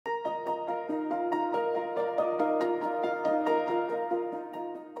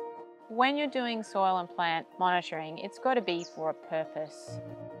When you're doing soil and plant monitoring, it's got to be for a purpose.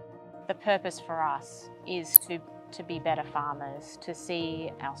 The purpose for us is to be better farmers, to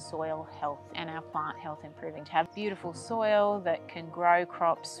see our soil health and our plant health improving, to have beautiful soil that can grow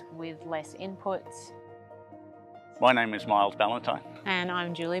crops with less inputs. My name is Myles Ballentine. And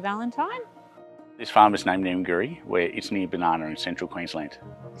I'm Julie Ballentine. This farm is named Nimguri, where it's near Banana in central Queensland.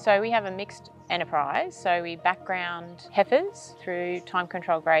 So we have a mixed enterprise, so we background heifers through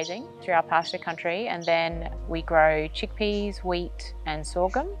time-controlled grazing through our pasture country, and then we grow chickpeas, wheat and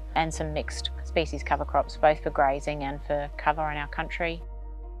sorghum, and some mixed species cover crops, both for grazing and for cover on our country.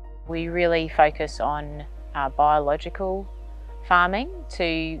 We really focus on biological farming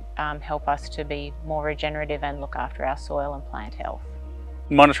to help us to be more regenerative and look after our soil and plant health.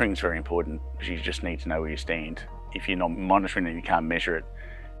 Monitoring is very important because you just need to know where you stand. If you're not monitoring it, you can't measure it.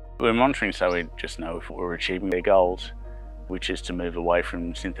 We're monitoring so we just know if we're achieving their goals, which is to move away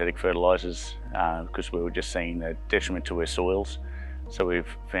from synthetic fertilisers because we were just seeing a detriment to our soils. So we've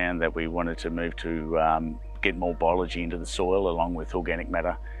found that we wanted to move to get more biology into the soil along with organic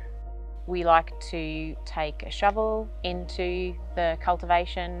matter. We like to take a shovel into the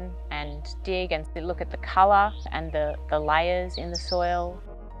cultivation and dig and look at the colour and the layers in the soil,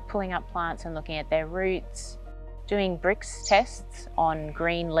 pulling up plants and looking at their roots, doing bricks tests on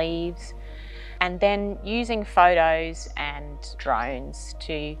green leaves, and then using photos and drones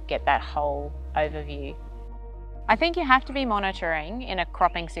to get that whole overview. I think you have to be monitoring in a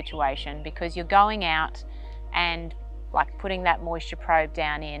cropping situation because you're going out and putting that moisture probe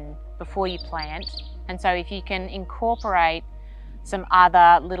down in before you plant. And so if you can incorporate some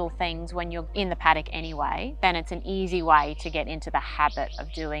other little things when you're in the paddock anyway, then it's an easy way to get into the habit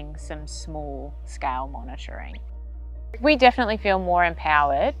of doing some small scale monitoring. We definitely feel more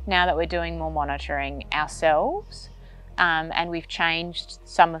empowered now that we're doing more monitoring ourselves, and we've changed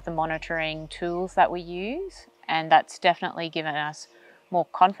some of the monitoring tools that we use, and that's definitely given us more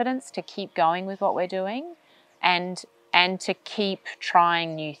confidence to keep going with what we're doing and to keep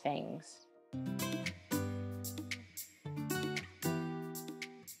trying new things.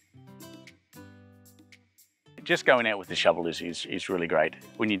 Just going out with the shovel is really great.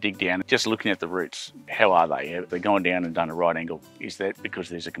 When you dig down, just looking at the roots, how are they? Are they going down and done a right angle? Is that because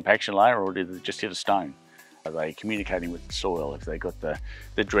there's a compaction layer or did they just hit a stone? Are they communicating with the soil if they got the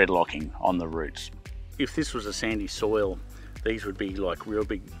dreadlocking on the roots? If this was a sandy soil, these would be like real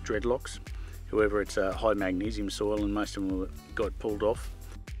big dreadlocks. However, it's a high magnesium soil and most of them got pulled off.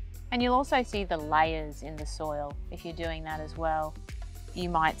 And you'll also see the layers in the soil if you're doing that as well. You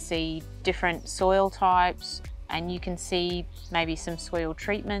might see different soil types and you can see maybe some soil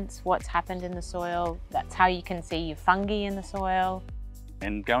treatments, what's happened in the soil. That's how you can see your fungi in the soil.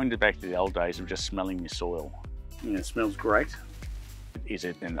 And going back to the old days of just smelling your soil. It smells great. Is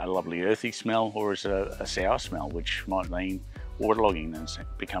it a lovely earthy smell or is it a sour smell, which might mean waterlogging and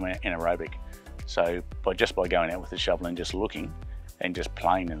become anaerobic? So just by going out with the shovel and just looking and just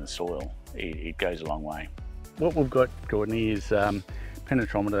playing in the soil, it goes a long way. What we've got, Courtney, is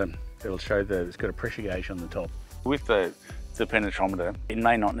penetrometer that'll show that it's got a pressure gauge on the top. With the penetrometer, it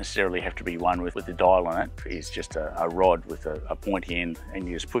may not necessarily have to be one with the dial on it. It's just a rod with a pointy end and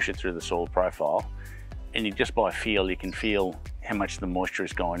you just push it through the soil profile and you just by feel, you can feel how much the moisture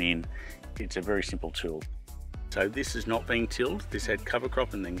has gone in. It's a very simple tool. So this is not being tilled. This had cover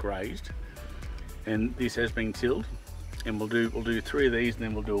crop and then grazed. And this has been tilled, and we'll do 3 of these and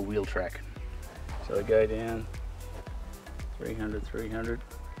then we'll do a wheel track. So we go down 300, 300.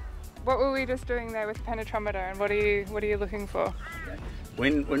 What were we just doing there with the penetrometer and what are you looking for? Okay.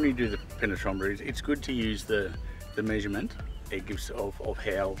 When we do the penetrometer, it's good to use the measurement. It gives of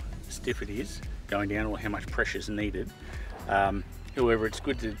how stiff it is going down or how much pressure is needed. However, it's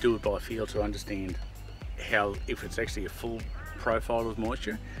good to do it by feel to understand if it's actually a full profile of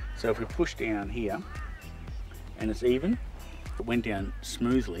moisture. So if we push down here and it's even, it went down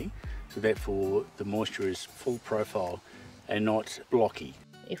smoothly, so therefore the moisture is full profile and not blocky.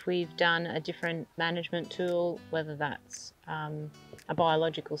 If we've done a different management tool, whether that's a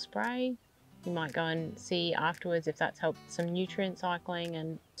biological spray, you might go and see afterwards if that's helped some nutrient cycling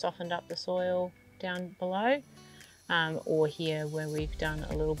and softened up the soil down below, or here where we've done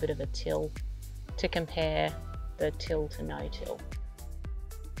a little bit of a till to compare the till to no till.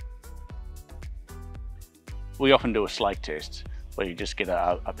 We often do a slake test where you just get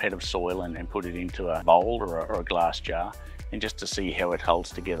a pad of soil and put it into a bowl or a glass jar and just to see how it holds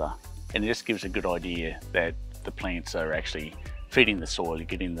together. And it just gives a good idea that the plants are actually feeding the soil, you're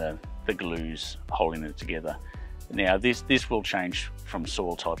getting the glues holding it together. Now this will change from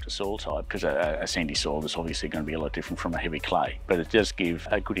soil type to soil type, because a sandy soil is obviously going to be a lot different from a heavy clay, but it does give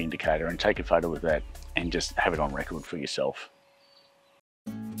a good indicator, and take a photo of that and just have it on record for yourself.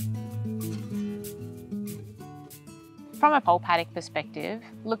 From a whole paddock perspective,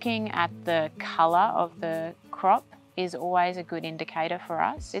 looking at the colour of the crop is always a good indicator for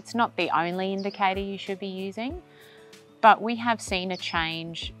us. It's not the only indicator you should be using, but we have seen a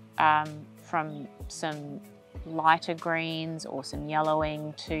change from some lighter greens or some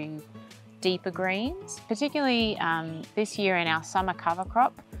yellowing to deeper greens. Particularly this year in our summer cover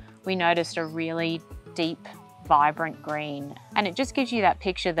crop, we noticed a really deep, vibrant green, and it just gives you that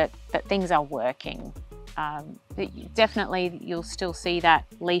picture that things are working. Definitely you'll still see that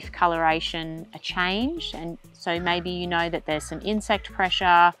leaf coloration change, and so maybe you know that there's some insect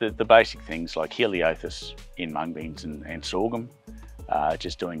pressure. The basic things like Heliothis in mung beans and sorghum,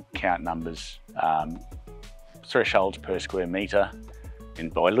 just doing count numbers, thresholds per square metre,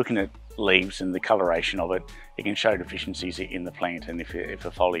 and by looking at leaves and the coloration of it, it can show deficiencies in the plant and if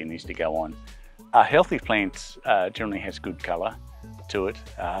a foliar needs to go on. A healthy plant generally has good colour to it,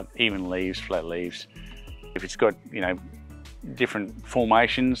 even leaves, flat leaves. If it's got, you know, different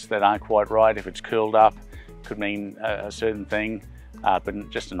formations that aren't quite right, if it's curled up, could mean a certain thing, but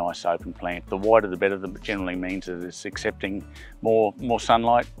just a nice open plant. The wider the better, that generally means that it's accepting more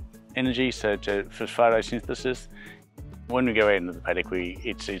sunlight energy, so for photosynthesis. When we go out into the paddock,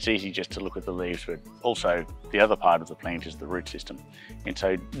 it's easy just to look at the leaves, but also the other part of the plant is the root system. And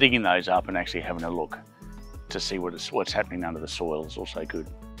so digging those up and actually having a look to see what's happening under the soil is also good.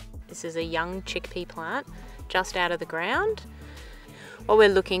 This is a young chickpea plant just out of the ground. What we're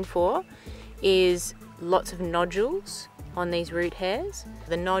looking for is lots of nodules on these root hairs.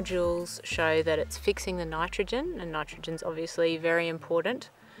 The nodules show that it's fixing the nitrogen, and nitrogen's obviously very important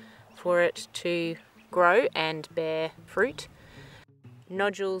for it to grow and bear fruit.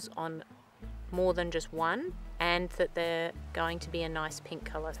 Nodules on more than just one, and that they're going to be a nice pink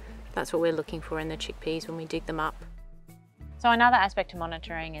colour. That's what we're looking for in the chickpeas when we dig them up. So another aspect to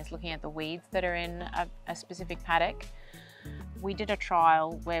monitoring is looking at the weeds that are in a specific paddock. We did a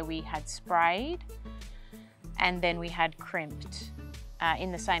trial where we had sprayed and then we had crimped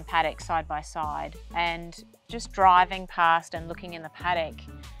in the same paddock side by side, and just driving past and looking in the paddock,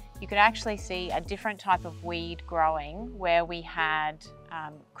 you could actually see a different type of weed growing where we had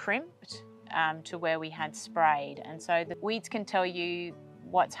crimped to where we had sprayed. And so the weeds can tell you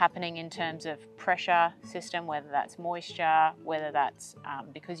what's happening in terms of pressure system, whether that's moisture, whether that's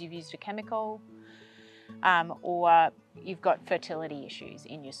because you've used a chemical, or you've got fertility issues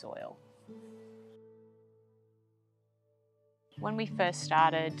in your soil. When we first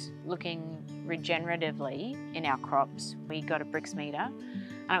started looking regeneratively in our crops, we got a Brix meter,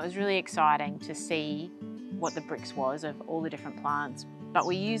 and it was really exciting to see what the Brix was of all the different plants, but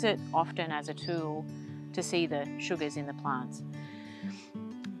we use it often as a tool to see the sugars in the plants.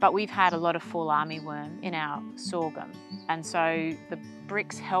 But we've had a lot of fall armyworm in our sorghum, and so the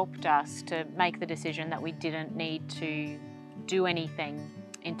Brix helped us to make the decision that we didn't need to do anything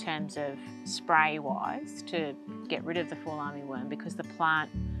in terms of spray-wise to get rid of the fall armyworm, because the plant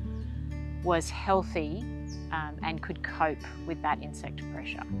was healthy and could cope with that insect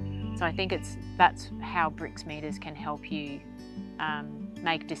pressure. So I think that's how Brix meters can help you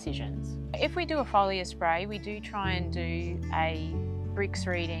make decisions. If we do a foliar spray, we do try and do a Brix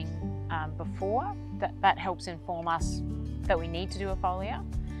reading before. That helps inform us that we need to do a foliar.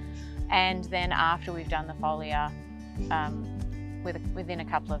 And then after we've done the foliar, within a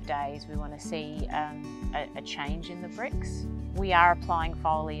couple of days, we want to see a change in the Brix. We are applying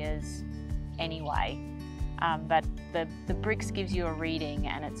foliars anyway, but the Brix gives you a reading,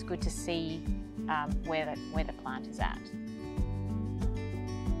 and it's good to see where the plant is at.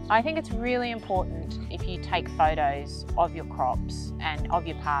 I think it's really important if you take photos of your crops and of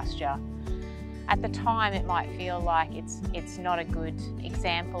your pasture. At the time it might feel like it's not a good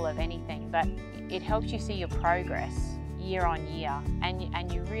example of anything, but it helps you see your progress year on year,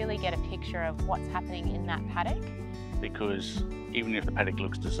 and you really get a picture of what's happening in that paddock. Because even if the paddock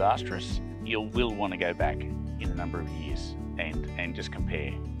looks disastrous, you will want to go back in a number of years and just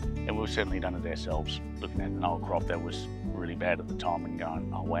compare. And we've certainly done it ourselves, looking at an old crop that was really bad at the time and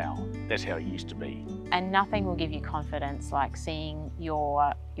going, oh wow, that's how it used to be. And nothing will give you confidence like seeing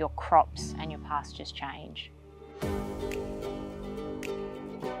your crops and your pastures change.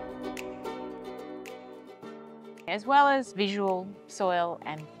 As well as visual soil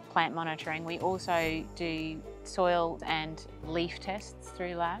and plant monitoring, we also do soil and leaf tests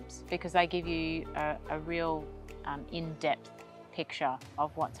through labs, because they give you a real in-depth picture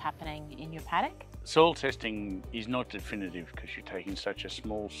of what's happening in your paddock. Soil testing is not definitive because you're taking such a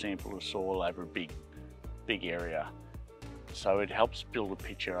small sample of soil over a big area. So it helps build a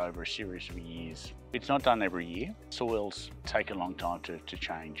picture over a series of years. It's not done every year. Soils take a long time to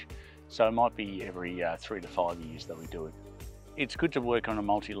change. So it might be every 3 to 5 years that we do it. It's good to work on a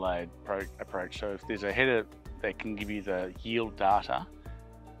multi-layered approach. So if there's a header that can give you the yield data,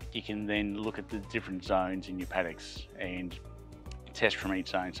 you can then look at the different zones in your paddocks and test from each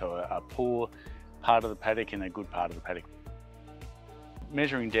zone. So a poor part of the paddock and a good part of the paddock.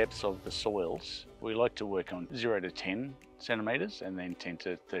 Measuring depths of the soils, we like to work on 0 to 10 centimetres and then 10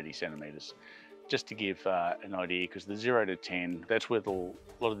 to 30 centimetres. Just to give an idea, because the 0 to 10, that's where a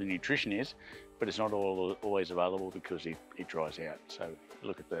lot of the nutrition is, but it's not always available because it dries out. So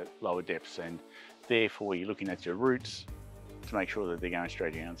look at the lower depths, and therefore you're looking at your roots to make sure that they're going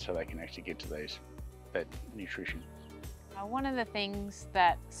straight down so they can actually get to that nutrition. One of the things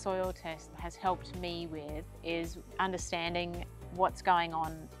that soil test has helped me with is understanding what's going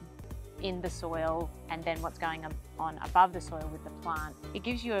on in the soil and then what's going on above the soil with the plant. It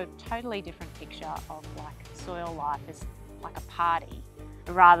gives you a totally different picture of like soil life as like a party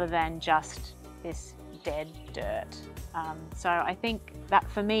rather than just this dead dirt. So I think that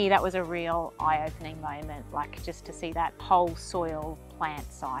for me that was a real eye-opening moment, like just to see that whole soil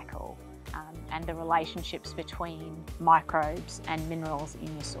plant cycle and the relationships between microbes and minerals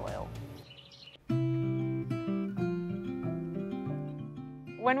in your soil.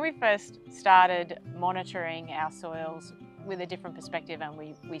 When we first started monitoring our soils with a different perspective and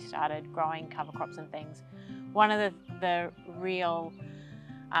we started growing cover crops and things, one of the real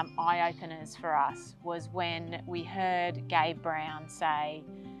eye-openers for us was when we heard Gabe Brown say,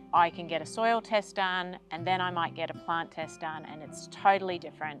 I can get a soil test done and then I might get a plant test done and it's totally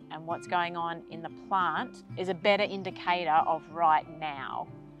different, and what's going on in the plant is a better indicator of right now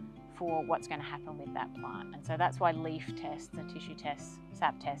for what's going to happen with that plant. And so that's why leaf tests and tissue tests,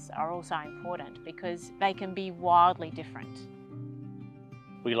 sap tests are also important, because they can be wildly different.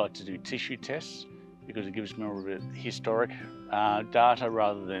 We like to do tissue tests because it gives more of a historic data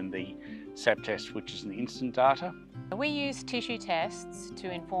rather than the sap test, which is an instant data. We use tissue tests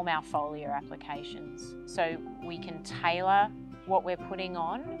to inform our foliar applications, so we can tailor what we're putting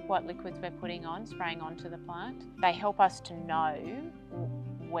on, what liquids we're putting on, spraying onto the plant. They help us to know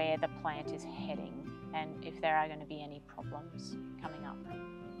where the plant is heading and if there are going to be any problems coming up.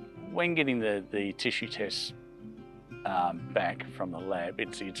 When getting the tissue tests back from the lab,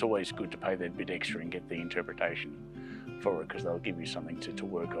 it's always good to pay that bit extra and get the interpretation for it, because they'll give you something to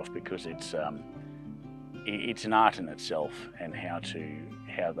work off, because it's an art in itself, and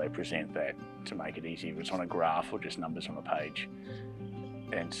how they present that to make it easy, if it's on a graph or just numbers on a page.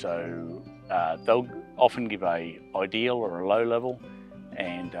 And so they'll often give a ideal or a low level,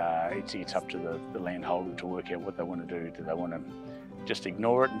 and it's up to the landholder to work out what they want to do. Do they want to just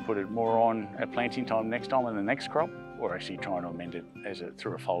ignore it and put it more on at planting time next time in the next crop, or actually try and amend it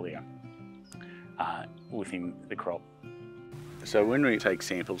through a foliar within the crop? So when we take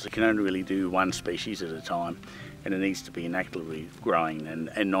samples, it can only really do one species at a time, and it needs to be an actively growing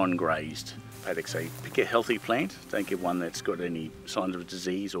and non-grazed paddock. So you pick a healthy plant, don't get one that's got any signs of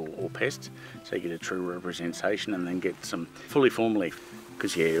disease or pest, so you get a true representation, and then get some fully formed leaf.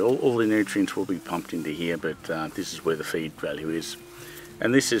 Because yeah, all the nutrients will be pumped into here, but this is where the feed value is.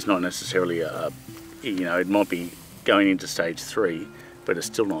 And this is not necessarily it might be going into stage 3, but it's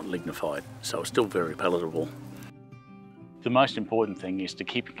still not lignified, so it's still very palatable. The most important thing is to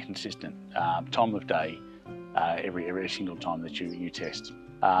keep it consistent, time of day, every single time that you test.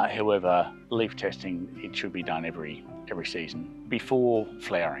 However, leaf testing, it should be done every season before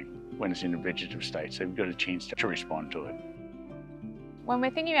flowering, when it's in a vegetative state, so you've got a chance to respond to it. When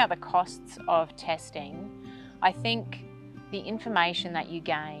we're thinking about the costs of testing, I think the information that you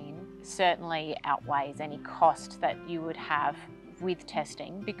gain certainly outweighs any cost that you would have with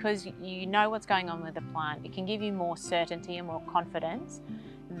testing, because you know what's going on with the plant. It can give you more certainty and more confidence.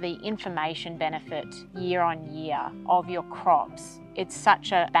 The information benefit year on year of your crops, it's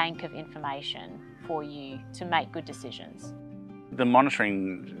such a bank of information for you to make good decisions. The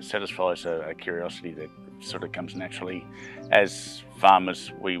monitoring satisfies a curiosity that sort of comes naturally. As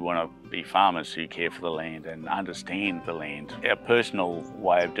farmers, we want to be farmers who care for the land and understand the land. Our personal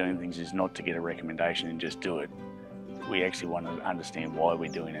way of doing things is not to get a recommendation and just do it. We actually want to understand why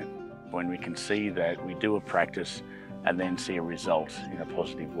we're doing it. When we can see that we do a practice and then see a result in a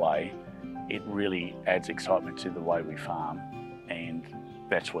positive way, it really adds excitement to the way we farm, and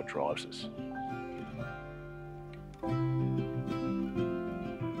that's what drives us.